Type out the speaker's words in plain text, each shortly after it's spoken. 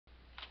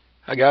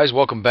Hi guys,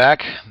 welcome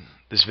back.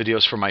 This video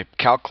is for my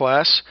calc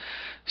class,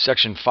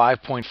 section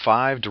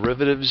 5.5,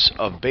 derivatives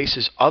of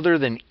bases other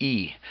than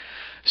e.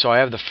 So I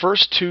have the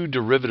first two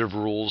derivative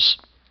rules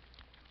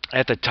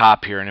at the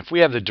top here, and if we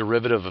have the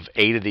derivative of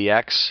a to the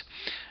x,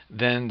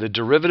 then the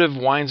derivative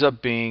winds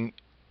up being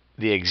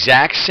the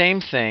exact same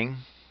thing,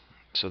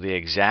 so the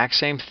exact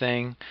same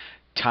thing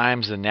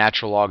times the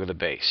natural log of the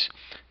base.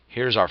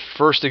 Here's our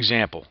first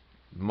example.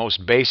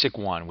 Most basic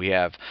one. We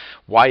have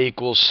y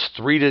equals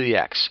 3 to the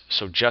x.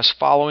 So just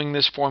following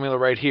this formula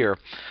right here,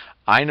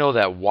 I know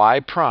that y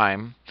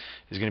prime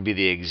is going to be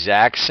the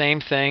exact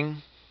same thing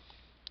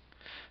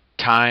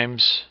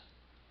times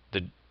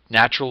the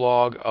natural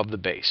log of the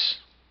base.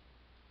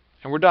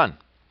 And we're done.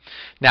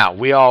 Now,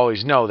 we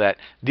always know that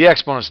the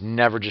exponent is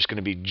never just going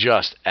to be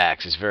just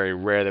x. It's very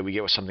rare that we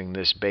get with something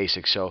this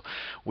basic. So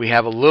we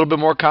have a little bit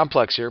more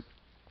complex here.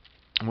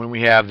 When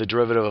we have the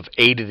derivative of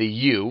a to the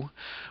u,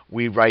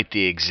 we write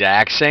the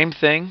exact same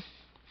thing,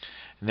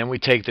 and then we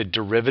take the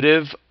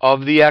derivative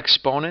of the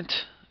exponent,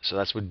 so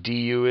that's what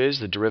du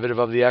is, the derivative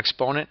of the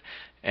exponent,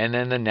 and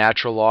then the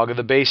natural log of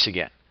the base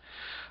again.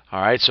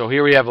 Alright, so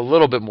here we have a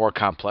little bit more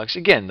complex.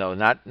 Again, though,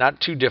 not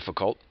too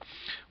difficult.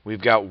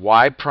 We've got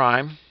y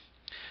prime.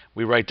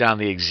 We write down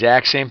the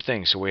exact same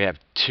thing, so we have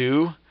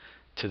 2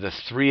 to the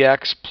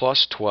 3x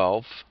plus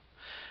 12,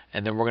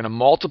 and then we're going to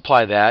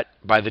multiply that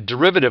by the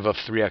derivative of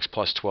 3x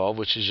plus 12,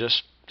 which is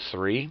just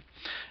 3,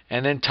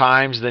 and then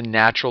times the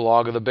natural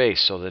log of the base,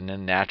 so then the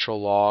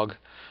natural log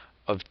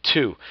of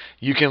 2.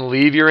 You can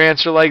leave your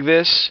answer like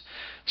this.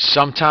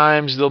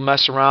 Sometimes they'll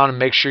mess around and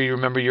make sure you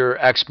remember your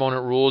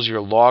exponent rules,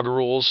 your log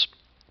rules.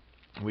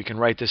 We can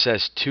write this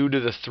as 2 to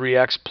the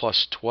 3x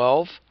plus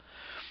 12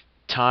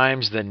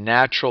 times the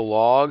natural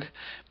log.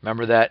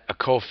 Remember that a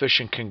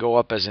coefficient can go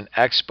up as an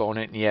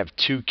exponent, and you have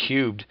 2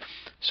 cubed.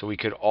 So we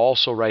could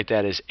also write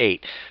that as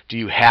 8. Do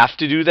you have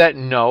to do that?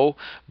 No.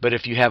 But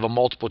if you have a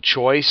multiple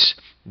choice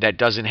that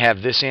doesn't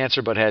have this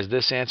answer but has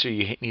this answer,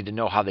 you need to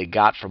know how they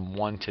got from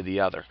one to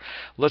the other.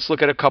 Let's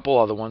look at a couple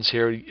other ones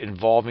here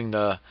involving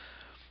the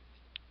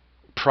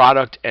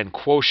product and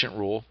quotient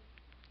rule.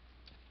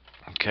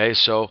 Okay,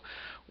 so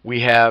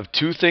we have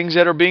two things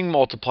that are being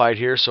multiplied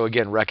here. So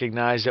again,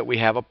 recognize that we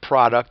have a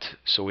product.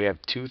 So we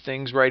have two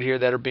things right here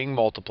that are being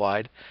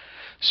multiplied.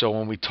 So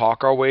when we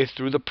talk our way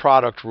through the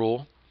product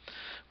rule,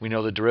 we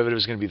know the derivative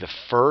is going to be the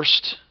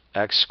first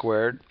x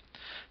squared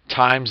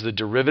times the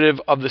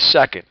derivative of the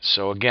second.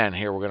 So again,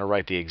 here we're going to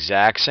write the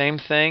exact same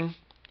thing,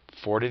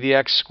 4 to the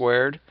x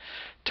squared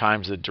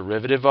times the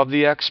derivative of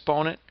the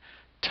exponent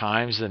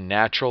times the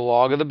natural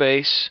log of the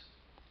base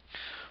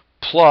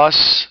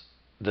plus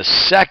the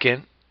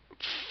second,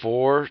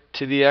 4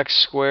 to the x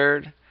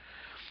squared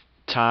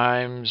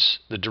times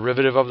the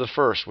derivative of the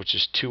first, which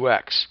is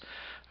 2x.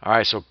 All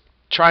right, so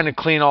trying to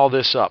clean all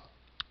this up,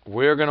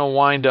 we're going to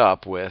wind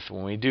up with,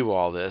 when we do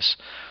all this,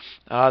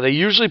 they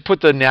usually put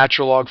the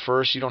natural log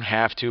first. You don't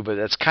have to, but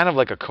that's kind of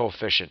like a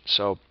coefficient.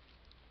 So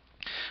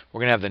we're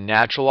going to have the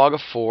natural log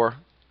of 4, and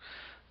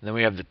then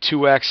we have the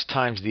 2x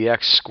times the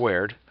x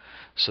squared.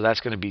 So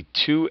that's going to be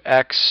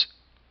 2x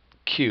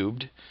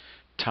cubed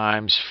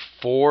times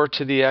 4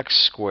 to the x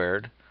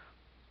squared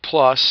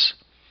plus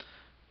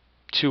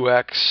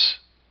 2x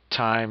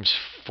times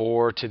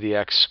 4 to the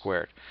x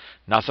squared.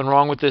 Nothing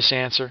wrong with this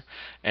answer.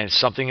 And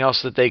something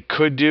else that they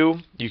could do,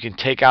 you can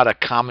take out a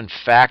common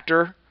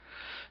factor.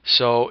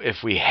 So if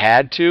we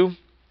had to,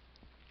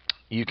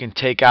 you can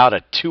take out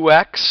a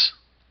 2x,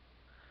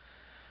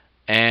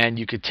 and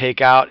you could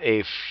take out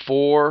a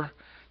 4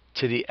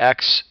 to the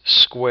x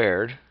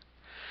squared,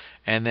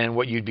 and then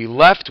what you'd be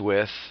left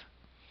with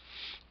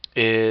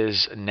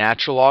is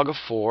natural log of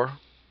 4.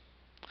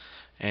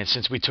 And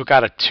since we took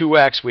out a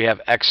 2x, we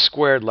have x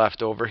squared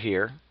left over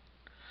here.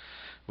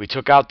 We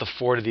took out the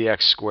 4 to the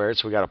x squared,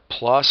 so we got a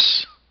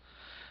plus,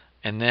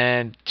 and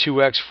then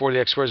 2x, 4 to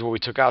the x squared is what we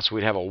took out, so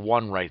we'd have a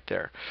 1 right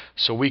there.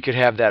 So we could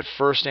have that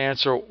first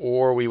answer,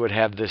 or we would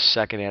have this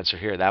second answer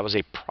here. That was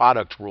a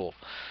product rule.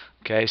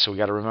 Okay, so we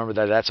got to remember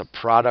that that's a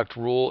product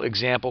rule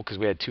example because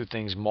we had two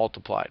things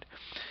multiplied.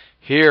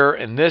 Here,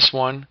 in this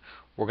one,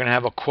 we're going to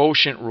have a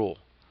quotient rule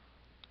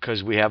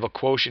because we have a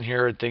quotient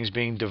here and things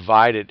being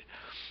divided.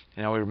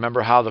 Now, we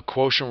remember how the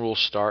quotient rule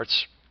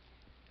starts.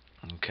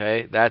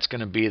 Okay, that's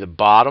going to be the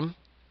bottom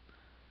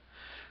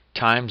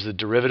times the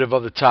derivative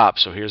of the top.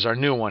 So here's our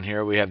new one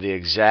here. We have the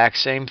exact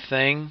same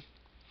thing.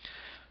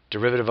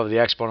 Derivative of the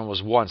exponent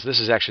was 1. So this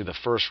is actually the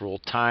first rule,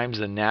 times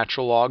the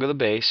natural log of the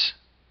base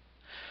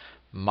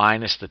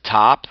minus the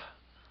top,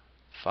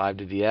 5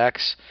 to the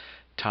x,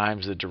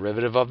 times the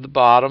derivative of the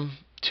bottom,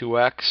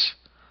 2x,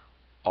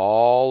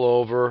 all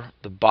over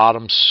the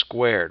bottom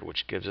squared,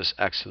 which gives us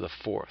x to the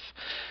 4th.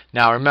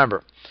 Now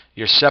remember,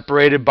 you're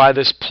separated by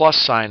this plus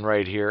sign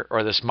right here,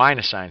 or this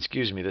minus sign,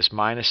 excuse me, this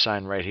minus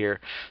sign right here.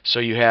 So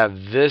you have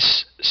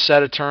this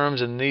set of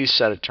terms and these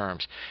set of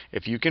terms.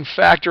 If you can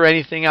factor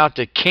anything out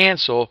to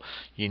cancel,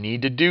 you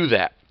need to do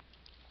that.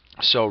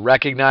 So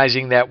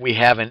recognizing that we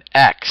have an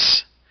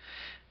x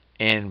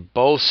in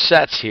both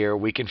sets here,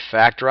 we can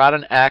factor out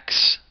an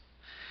x,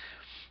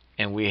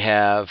 and we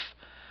have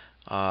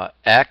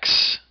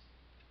x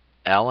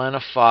ln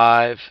of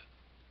 5,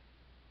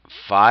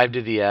 5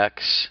 to the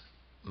x,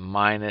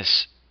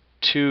 minus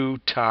 2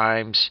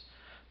 times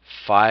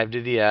 5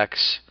 to the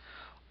x,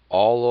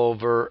 all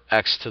over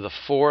x to the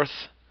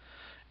fourth.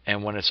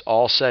 And when it's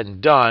all said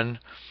and done,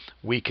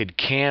 we could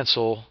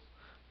cancel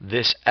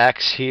this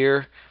x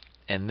here,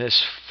 and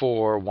this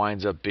 4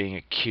 winds up being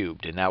a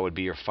cubed, and that would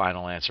be your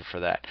final answer for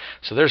that.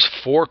 So there's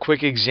 4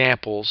 quick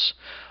examples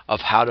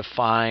of how to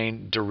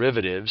find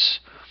derivatives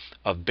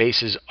of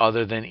bases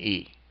other than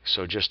e.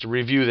 So just to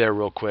review there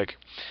real quick,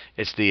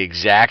 it's the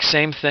exact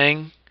same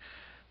thing,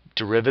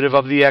 derivative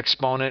of the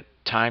exponent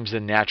times the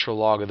natural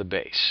log of the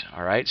base.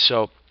 All right,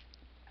 so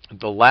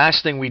the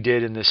last thing we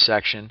did in this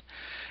section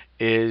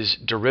is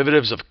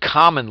derivatives of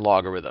common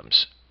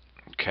logarithms.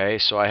 Okay,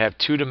 so I have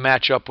 2 to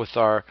match up with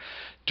our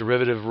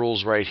derivative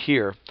rules right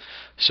here.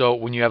 So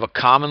when you have a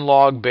common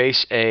log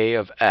base a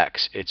of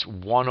x, it's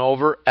 1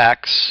 over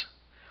x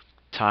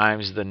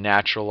times the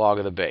natural log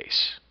of the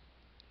base.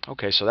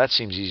 Okay, so that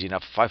seems easy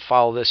enough. If I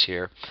follow this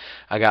here,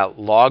 I got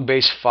log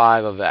base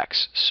 5 of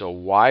x. So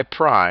y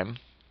prime,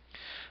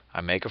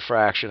 I make a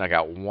fraction, I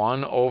got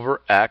 1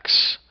 over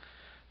x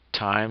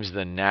times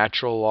the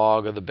natural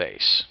log of the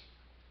base.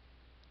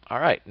 All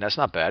right, and that's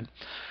not bad.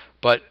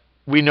 But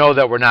we know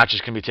that we're not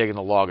just going to be taking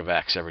the log of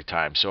x every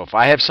time. So if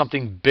I have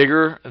something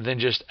bigger than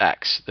just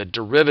x, the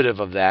derivative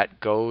of that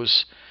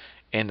goes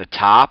in the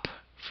top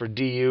for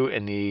du,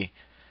 and the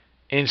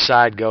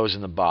inside goes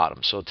in the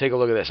bottom. So take a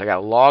look at this. I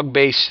got log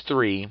base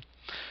 3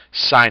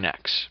 sine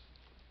x.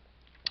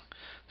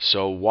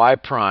 So y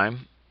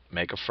prime,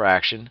 make a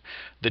fraction.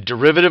 The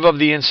derivative of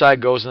the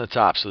inside goes in the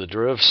top. So the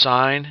derivative of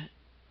sine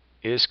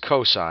is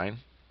cosine.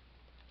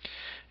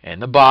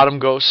 And the bottom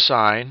goes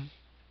sine.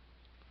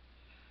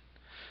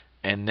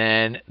 And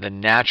then the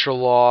natural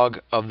log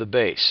of the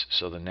base.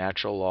 So the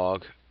natural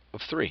log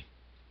of 3.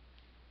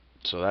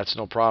 So that's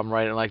no problem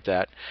writing it like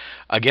that.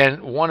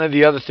 Again, one of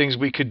the other things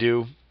we could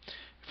do,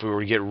 if we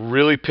were to get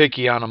really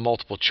picky on a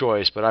multiple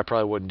choice, but I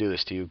probably wouldn't do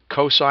this to you,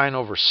 cosine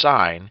over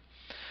sine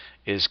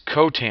is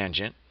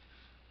cotangent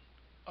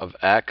of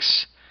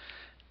x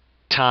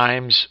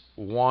times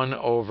 1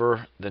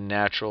 over the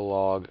natural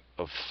log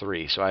of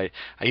 3. So I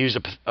used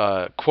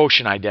a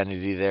quotient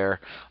identity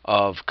there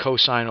of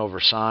cosine over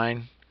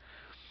sine.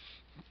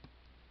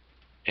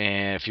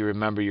 And if you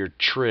remember your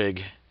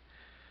trig,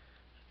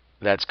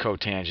 that's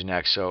cotangent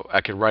x. So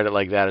I could write it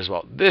like that as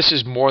well. This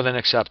is more than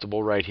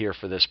acceptable right here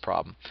for this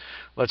problem.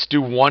 Let's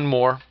do one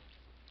more.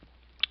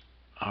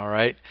 All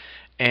right.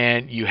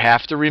 And you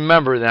have to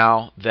remember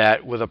now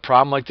that with a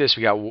problem like this,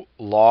 we got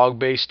log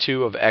base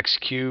 2 of x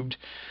cubed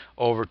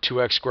over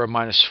 2x squared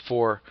minus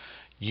 4.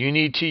 You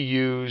need to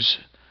use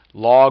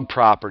log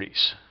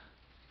properties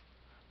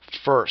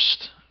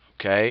first.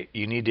 Okay.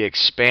 You need to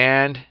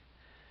expand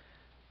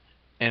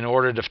in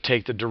order to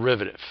take the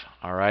derivative.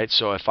 All right,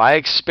 so if I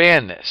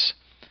expand this,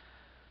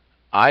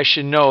 I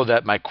should know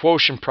that my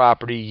quotient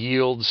property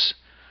yields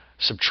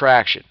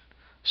subtraction.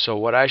 So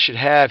what I should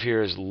have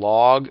here is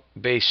log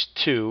base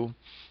 2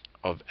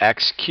 of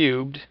x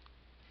cubed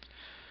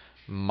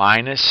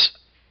minus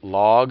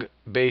log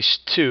base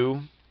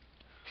 2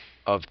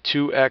 of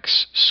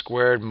 2x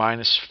squared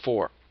minus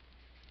 4.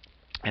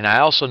 And I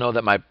also know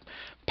that my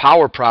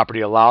power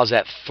property allows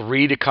that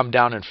 3 to come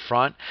down in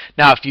front.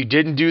 Now, if you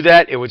didn't do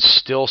that, it would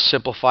still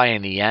simplify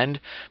in the end.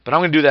 But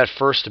I'm going to do that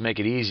first to make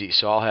it easy.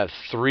 So I'll have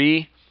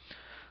 3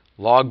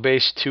 log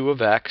base 2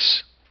 of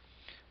x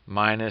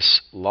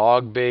minus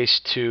log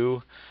base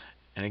 2.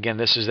 And again,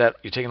 this is that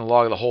you're taking the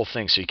log of the whole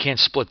thing, so you can't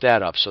split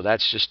that up. So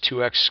that's just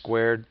 2x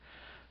squared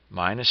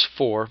minus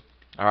 4.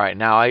 All right,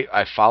 now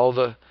I follow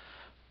the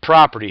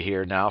property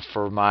here now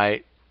for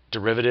my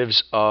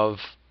derivatives of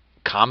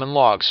common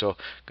log. So I'm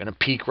going to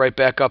peek right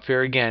back up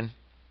here again.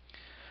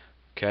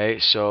 Okay,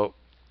 so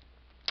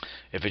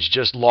if it's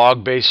just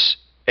log base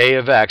a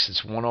of x,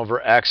 it's 1 over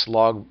x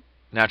log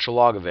natural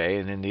log of a,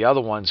 and then the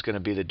other one's going to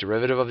be the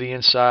derivative of the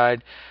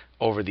inside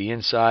over the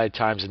inside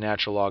times the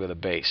natural log of the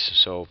base.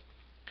 So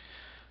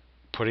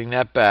putting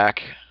that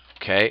back,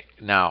 okay,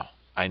 now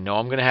I know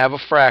I'm going to have a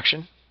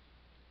fraction.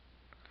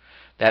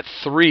 That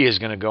 3 is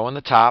going to go in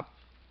the top,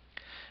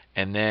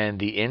 and then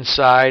the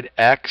inside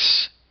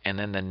x, and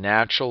then the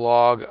natural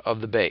log of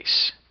the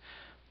base,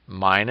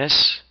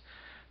 minus,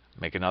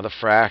 make another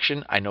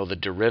fraction. I know the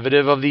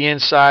derivative of the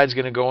inside is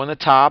going to go in the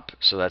top,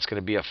 so that's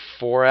going to be a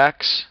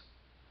 4x.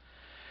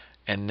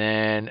 And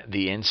then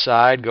the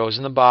inside goes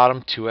in the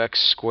bottom, 2x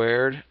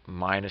squared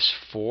minus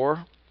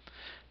 4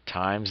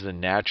 times the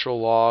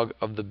natural log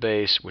of the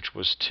base, which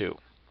was 2.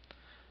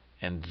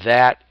 And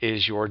that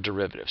is your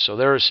derivative. So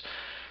there's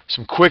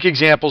some quick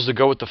examples to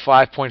go with the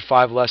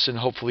 5.5 lesson.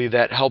 Hopefully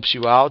that helps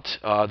you out.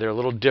 They're a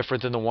little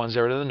different than the ones that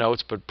are in the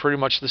notes, but pretty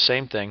much the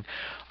same thing.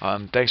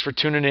 Thanks for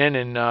tuning in,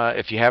 and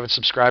if you haven't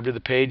subscribed to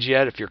the page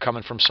yet, if you're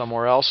coming from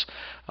somewhere else,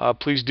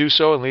 please do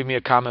so and leave me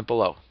a comment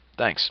below.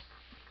 Thanks.